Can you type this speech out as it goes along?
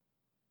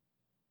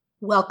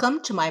Welcome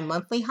to my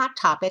monthly hot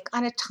topic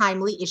on a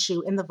timely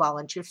issue in the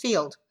volunteer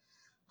field.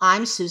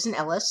 I'm Susan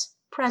Ellis,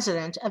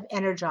 president of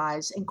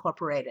Energize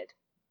Incorporated.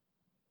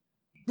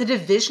 The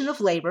division of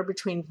labor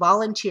between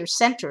volunteer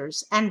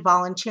centers and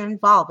volunteer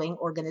involving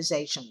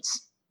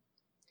organizations.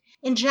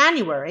 In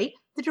January,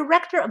 the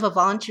director of a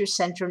volunteer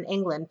center in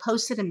England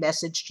posted a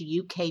message to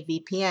UK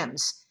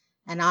VPMs,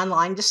 an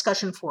online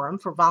discussion forum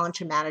for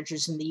volunteer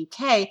managers in the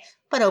UK,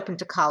 but open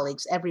to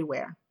colleagues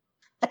everywhere.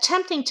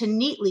 Attempting to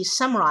neatly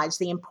summarize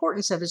the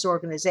importance of his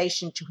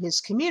organization to his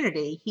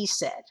community, he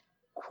said,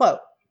 quote,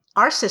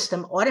 "Our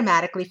system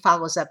automatically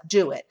follows up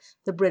Do It,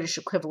 the British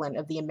equivalent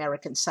of the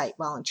American site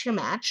Volunteer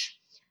Match,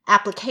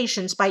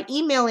 applications by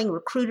emailing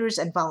recruiters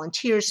and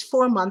volunteers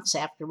 4 months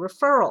after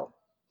referral.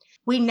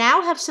 We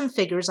now have some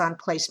figures on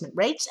placement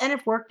rates and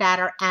have worked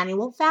out our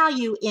annual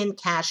value in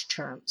cash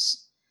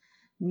terms.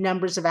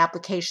 Numbers of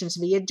applications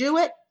via Do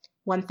It,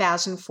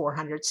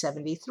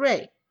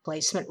 1,473.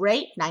 Placement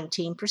rate,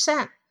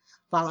 19%.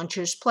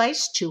 Volunteers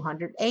placed,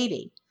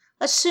 280.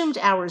 Assumed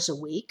hours a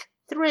week,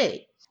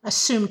 3.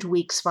 Assumed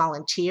weeks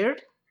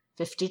volunteered,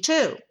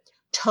 52.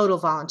 Total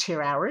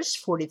volunteer hours,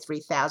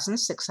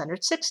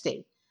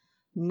 43,660.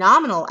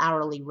 Nominal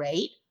hourly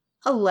rate,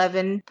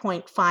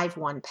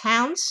 11.51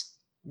 pounds.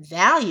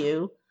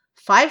 Value,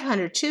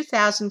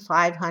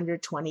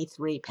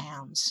 502,523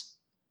 pounds.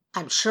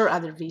 I'm sure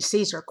other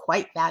VCs are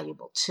quite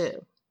valuable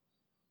too.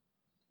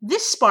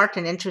 This sparked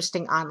an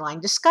interesting online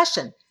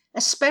discussion,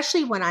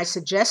 especially when I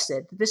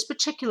suggested that this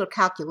particular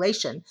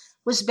calculation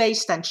was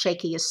based on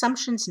shaky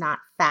assumptions, not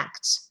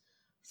facts.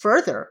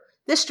 Further,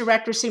 this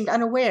director seemed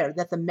unaware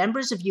that the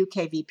members of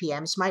UK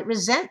VPMs might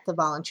resent the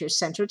volunteer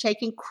center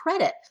taking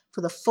credit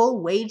for the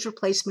full wage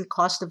replacement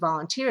cost of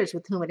volunteers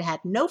with whom it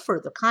had no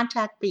further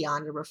contact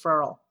beyond a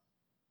referral.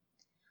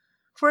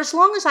 For as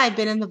long as I've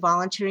been in the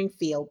volunteering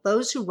field,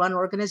 those who run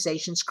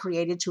organizations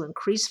created to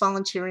increase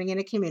volunteering in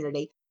a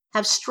community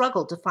have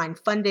struggled to find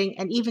funding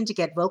and even to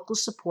get vocal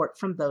support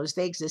from those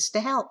they exist to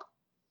help.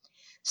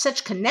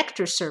 Such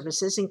connector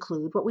services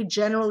include what we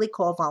generally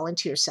call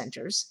volunteer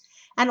centers,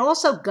 and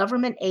also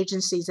government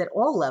agencies at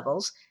all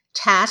levels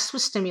tasked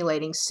with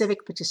stimulating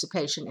civic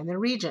participation in the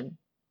region.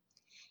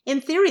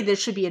 In theory, there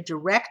should be a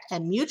direct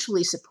and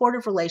mutually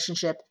supportive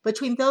relationship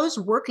between those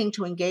working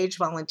to engage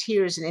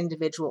volunteers in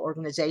individual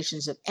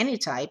organizations of any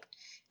type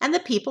and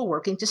the people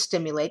working to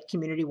stimulate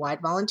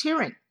community-wide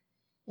volunteering.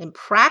 In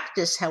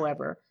practice,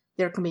 however,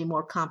 there can be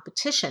more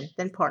competition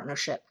than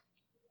partnership.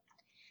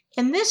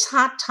 In this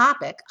hot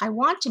topic, I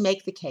want to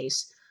make the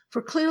case for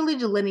clearly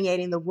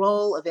delineating the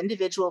role of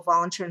individual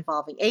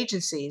volunteer-involving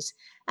agencies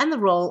and the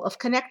role of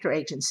connector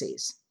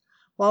agencies.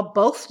 While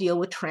both deal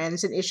with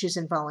trends and issues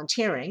in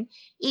volunteering,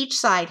 each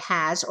side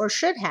has or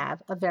should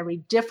have a very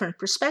different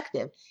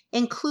perspective,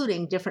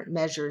 including different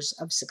measures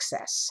of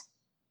success.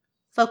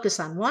 Focus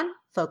on one,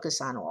 focus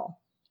on all.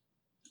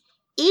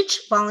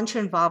 Each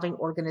volunteer-involving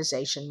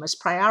organization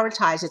must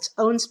prioritize its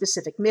own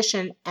specific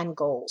mission and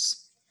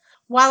goals.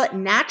 While it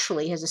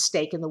naturally has a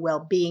stake in the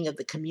well-being of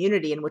the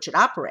community in which it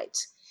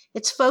operates,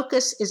 its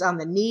focus is on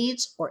the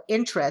needs or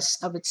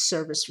interests of its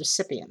service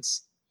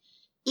recipients.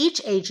 Each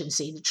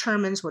agency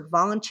determines what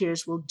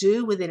volunteers will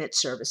do within its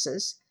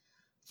services,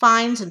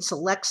 finds and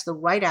selects the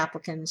right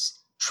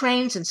applicants,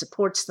 trains and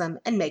supports them,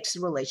 and makes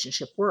the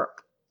relationship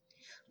work.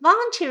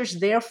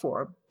 Volunteers,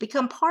 therefore,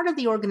 become part of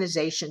the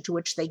organization to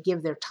which they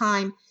give their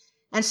time,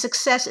 and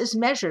success is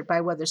measured by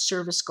whether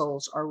service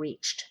goals are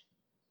reached.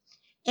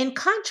 In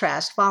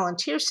contrast,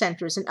 volunteer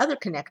centers and other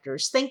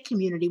connectors think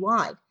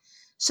community-wide,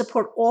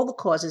 support all the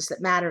causes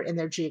that matter in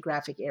their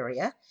geographic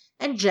area,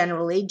 and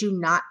generally do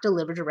not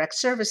deliver direct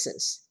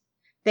services.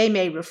 They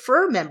may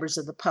refer members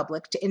of the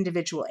public to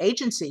individual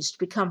agencies to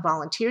become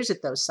volunteers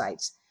at those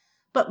sites,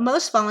 but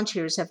most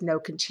volunteers have no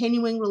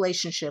continuing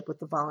relationship with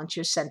the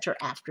volunteer center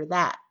after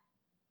that.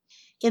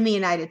 In the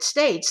United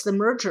States, the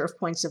merger of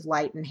Points of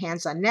Light and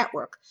Hands On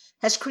Network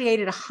has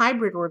created a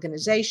hybrid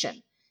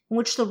organization in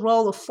which the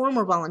role of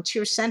former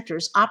volunteer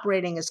centers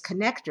operating as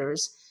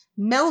connectors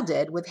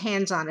melded with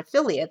hands-on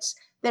affiliates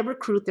that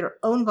recruit their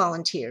own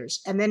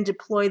volunteers and then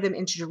deploy them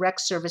into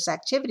direct service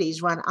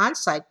activities run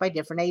on-site by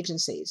different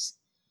agencies.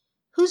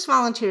 Whose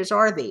volunteers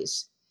are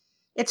these?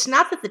 It's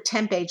not that the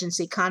temp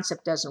agency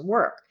concept doesn't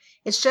work.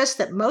 It's just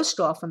that most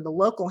often the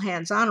local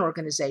hands-on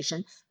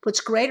organization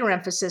puts greater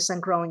emphasis on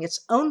growing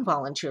its own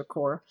volunteer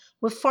corps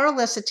with far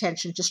less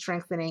attention to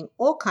strengthening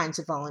all kinds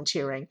of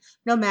volunteering,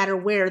 no matter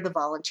where the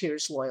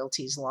volunteers'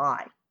 loyalties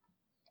lie.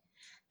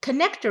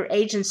 Connector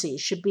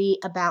agencies should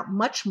be about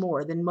much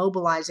more than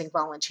mobilizing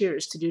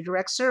volunteers to do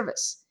direct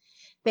service.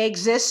 They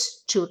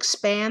exist to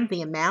expand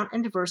the amount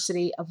and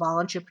diversity of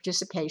volunteer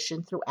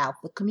participation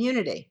throughout the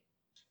community.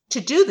 To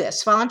do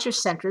this, volunteer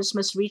centers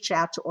must reach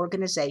out to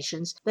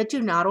organizations that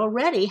do not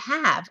already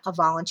have a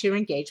volunteer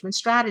engagement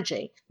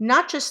strategy,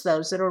 not just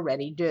those that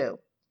already do.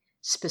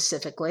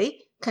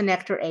 Specifically,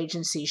 connector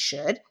agencies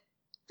should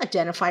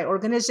identify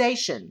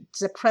organizations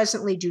that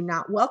presently do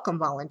not welcome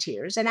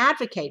volunteers and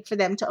advocate for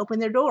them to open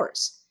their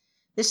doors.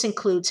 This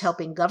includes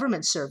helping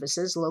government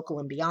services, local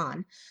and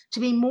beyond, to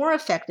be more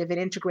effective in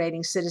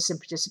integrating citizen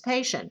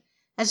participation,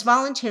 as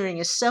volunteering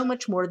is so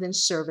much more than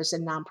service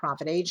in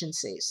nonprofit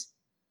agencies.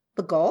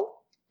 The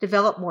goal?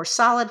 Develop more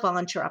solid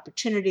volunteer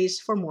opportunities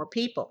for more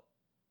people.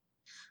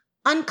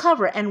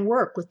 Uncover and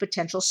work with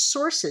potential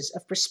sources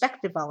of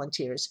prospective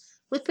volunteers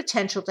with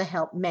potential to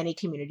help many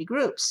community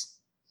groups.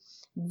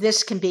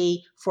 This can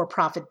be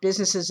for-profit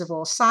businesses of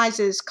all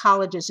sizes,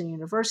 colleges and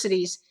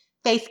universities,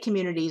 faith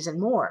communities, and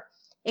more.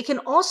 It can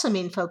also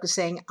mean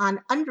focusing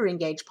on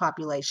underengaged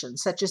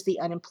populations, such as the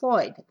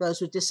unemployed,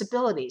 those with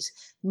disabilities,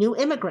 new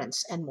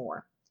immigrants, and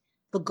more.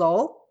 The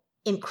goal?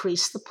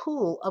 Increase the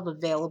pool of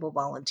available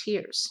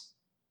volunteers.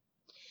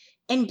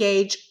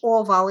 Engage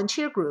all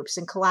volunteer groups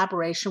in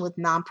collaboration with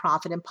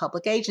nonprofit and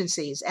public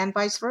agencies, and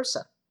vice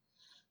versa.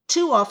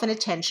 Too often,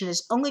 attention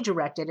is only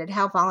directed at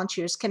how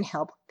volunteers can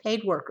help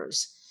paid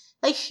workers.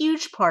 A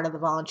huge part of the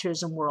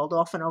volunteerism world,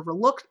 often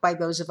overlooked by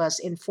those of us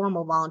in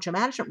formal volunteer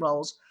management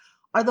roles,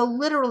 are the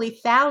literally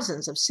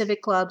thousands of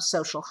civic clubs,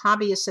 social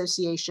hobby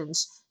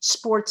associations,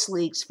 sports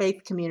leagues,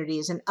 faith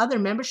communities, and other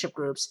membership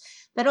groups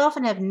that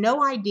often have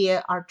no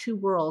idea our two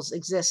worlds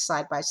exist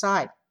side by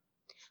side.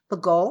 The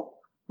goal?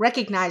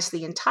 Recognize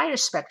the entire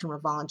spectrum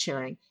of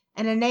volunteering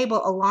and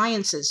enable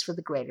alliances for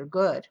the greater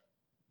good.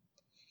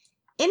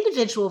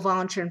 Individual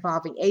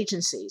volunteer-involving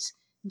agencies,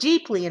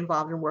 deeply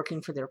involved in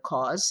working for their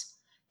cause,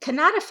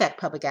 cannot affect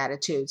public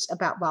attitudes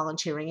about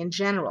volunteering in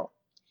general.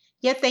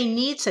 Yet they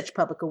need such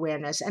public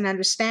awareness and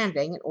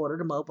understanding in order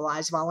to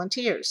mobilize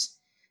volunteers.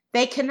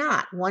 They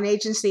cannot, one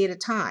agency at a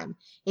time,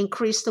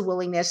 increase the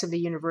willingness of a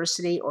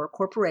university or a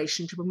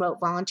corporation to promote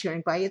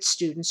volunteering by its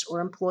students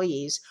or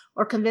employees,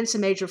 or convince a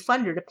major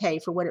funder to pay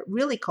for what it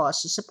really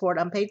costs to support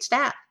unpaid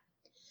staff.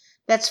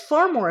 That's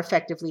far more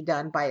effectively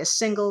done by a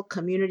single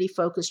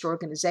community-focused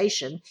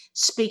organization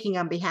speaking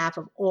on behalf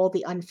of all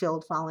the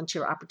unfilled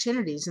volunteer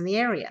opportunities in the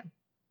area.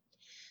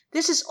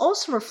 This is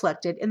also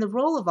reflected in the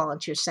role of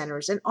volunteer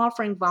centers in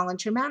offering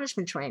volunteer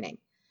management training,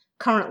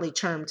 currently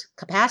termed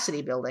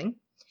capacity building,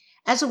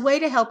 as a way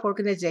to help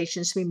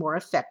organizations be more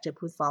effective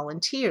with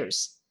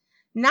volunteers.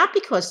 Not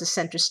because the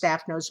center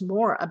staff knows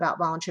more about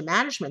volunteer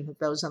management than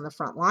those on the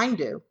front line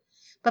do,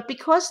 but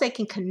because they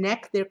can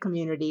connect their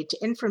community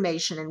to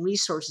information and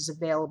resources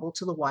available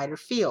to the wider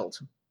field.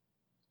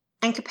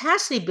 And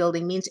capacity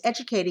building means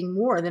educating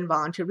more than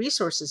volunteer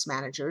resources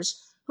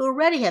managers who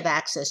already have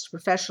access to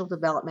professional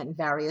development in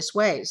various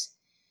ways.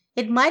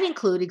 It might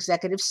include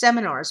executive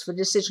seminars for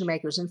decision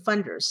makers and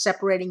funders,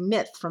 separating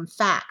myth from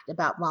fact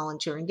about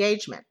volunteer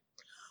engagement,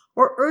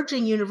 or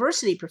urging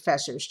university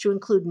professors to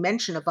include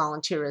mention of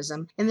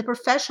volunteerism in the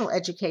professional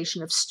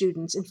education of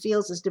students in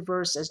fields as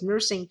diverse as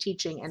nursing,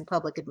 teaching, and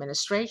public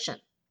administration.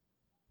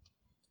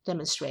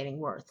 Demonstrating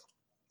worth.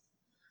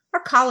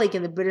 Our colleague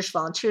in the British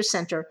Volunteer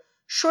Centre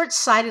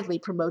short-sightedly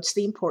promotes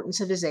the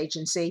importance of his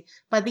agency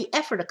by the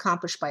effort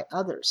accomplished by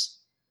others.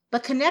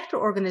 But connector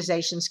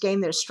organizations gain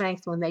their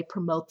strength when they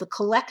promote the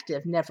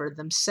collective, never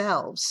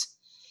themselves.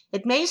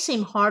 It may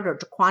seem harder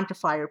to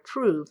quantify or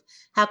prove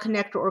how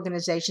connector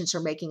organizations are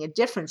making a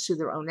difference through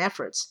their own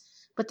efforts,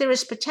 but there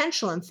is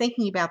potential in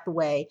thinking about the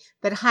way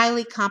that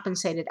highly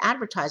compensated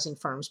advertising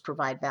firms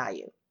provide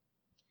value.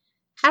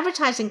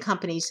 Advertising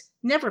companies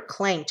never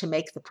claim to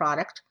make the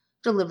product,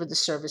 deliver the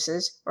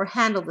services, or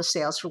handle the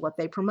sales for what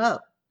they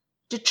promote.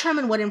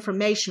 Determine what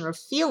information or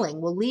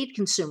feeling will lead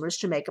consumers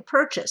to make a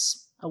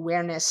purchase: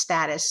 awareness,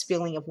 status,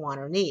 feeling of want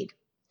or need.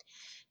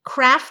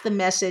 Craft the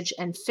message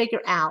and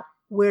figure out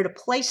where to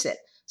place it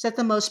so that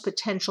the most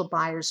potential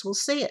buyers will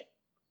see it.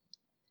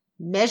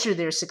 Measure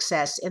their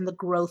success in the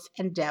growth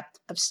and depth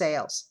of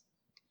sales.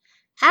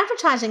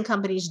 Advertising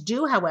companies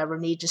do, however,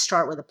 need to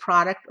start with a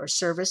product or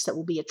service that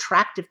will be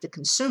attractive to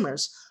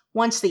consumers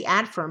once the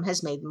ad firm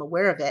has made them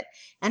aware of it,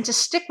 and to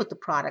stick with the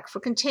product for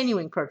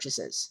continuing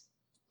purchases.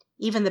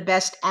 Even the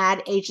best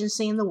ad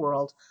agency in the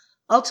world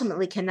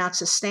ultimately cannot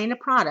sustain a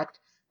product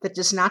that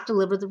does not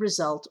deliver the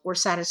result or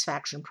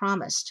satisfaction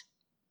promised.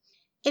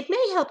 It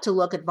may help to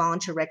look at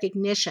volunteer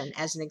recognition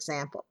as an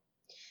example.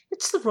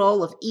 It's the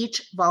role of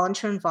each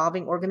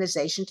volunteer-involving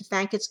organization to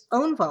thank its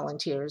own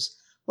volunteers,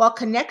 while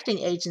connecting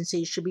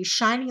agencies should be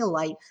shining a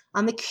light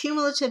on the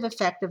cumulative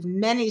effect of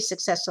many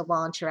successful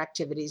volunteer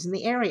activities in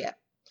the area.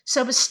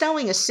 So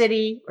bestowing a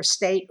city or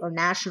state or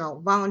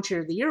national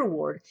Volunteer of the Year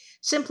award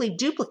simply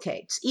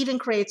duplicates, even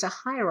creates a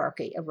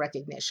hierarchy of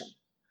recognition.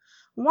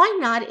 Why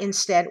not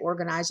instead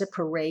organize a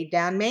parade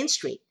down Main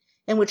Street,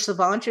 in which the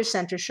Volunteer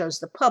Center shows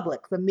the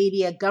public, the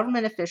media,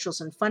 government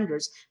officials, and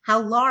funders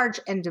how large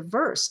and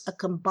diverse a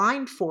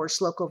combined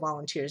force local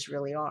volunteers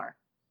really are?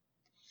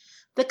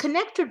 The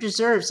connector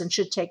deserves and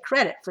should take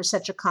credit for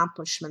such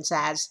accomplishments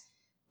as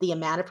the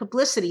amount of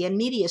publicity and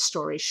media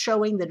stories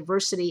showing the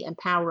diversity and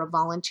power of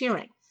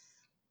volunteering,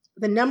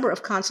 the number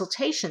of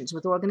consultations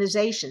with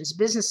organizations,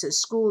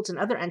 businesses, schools, and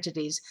other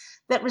entities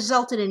that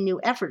resulted in new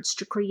efforts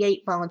to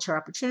create volunteer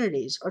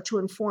opportunities or to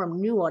inform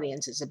new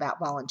audiences about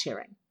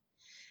volunteering,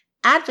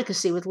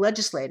 advocacy with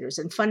legislators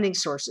and funding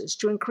sources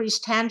to increase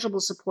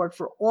tangible support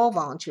for all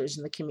volunteers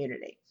in the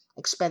community,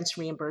 expense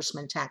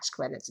reimbursement, tax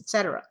credits,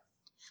 etc.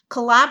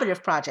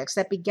 Collaborative projects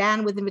that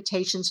began with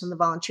invitations from the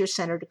Volunteer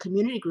Center to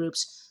community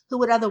groups who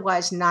would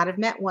otherwise not have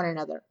met one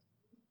another.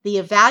 The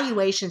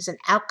evaluations and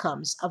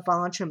outcomes of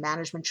volunteer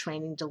management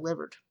training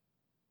delivered.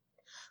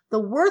 The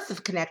worth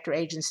of connector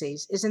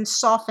agencies is in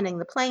softening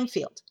the playing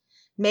field,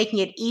 making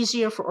it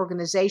easier for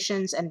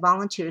organizations and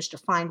volunteers to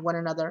find one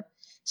another,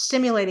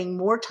 stimulating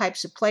more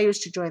types of players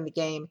to join the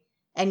game,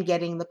 and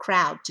getting the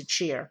crowd to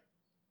cheer.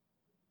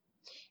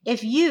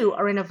 If you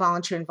are in a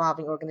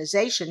volunteer-involving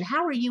organization,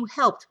 how are you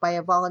helped by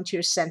a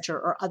volunteer center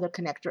or other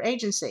connector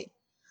agency?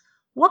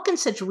 What can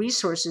such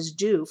resources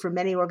do for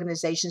many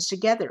organizations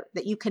together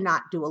that you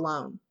cannot do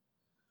alone?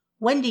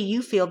 When do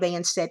you feel they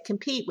instead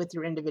compete with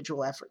your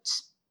individual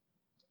efforts?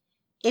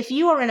 If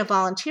you are in a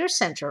volunteer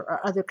center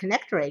or other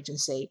connector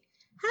agency,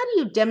 how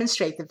do you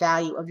demonstrate the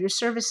value of your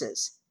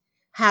services?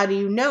 How do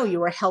you know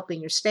you are helping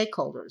your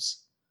stakeholders?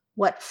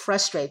 What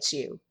frustrates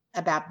you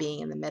about being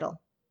in the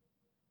middle?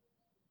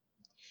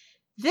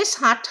 This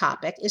hot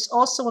topic is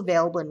also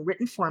available in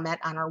written format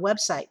on our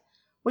website,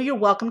 where you're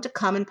welcome to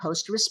come and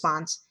post a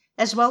response,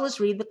 as well as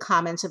read the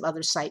comments of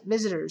other site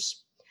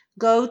visitors.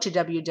 Go to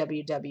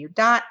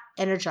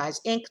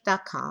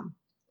www.energizeinc.com.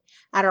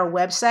 At our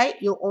website,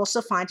 you'll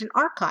also find an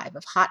archive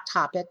of hot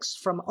topics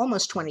from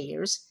almost 20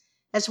 years,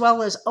 as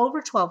well as over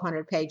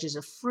 1,200 pages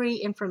of free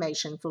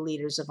information for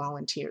leaders of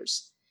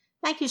volunteers.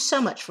 Thank you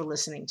so much for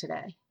listening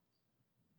today.